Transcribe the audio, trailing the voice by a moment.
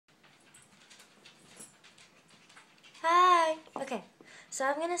So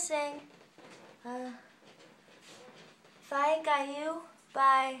I'm gonna sing If I Ain't Got You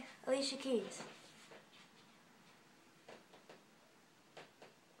by Alicia Keys.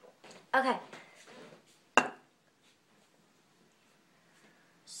 Okay.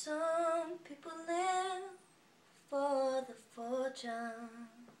 Some people live for the fortune.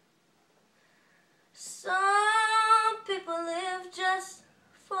 Some people live just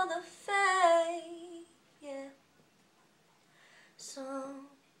for the fame. Yeah. Some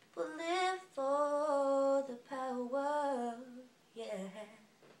people live for the power. Yeah.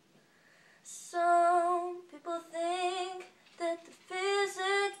 Some people think that the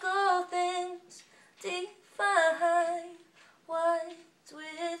physical things define what's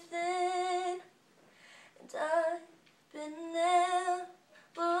within, and I've been there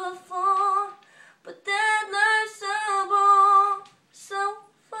before, but that life's so bold, so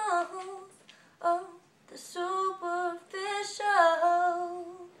full of the superficial.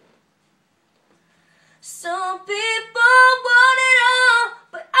 Some people want it all,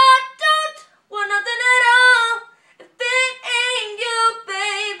 but I don't want nothing at all. If it ain't you,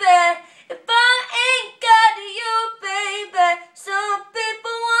 baby, if I ain't got you, baby. Some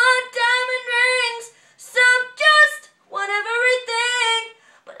people want diamond rings, some just want everything,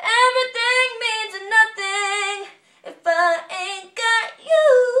 but everything means nothing if I ain't got you.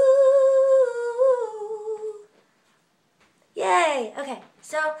 Yay! Okay,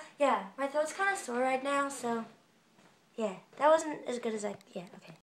 so yeah, my throat's kind of sore right now, so yeah, that wasn't as good as yeah, okay.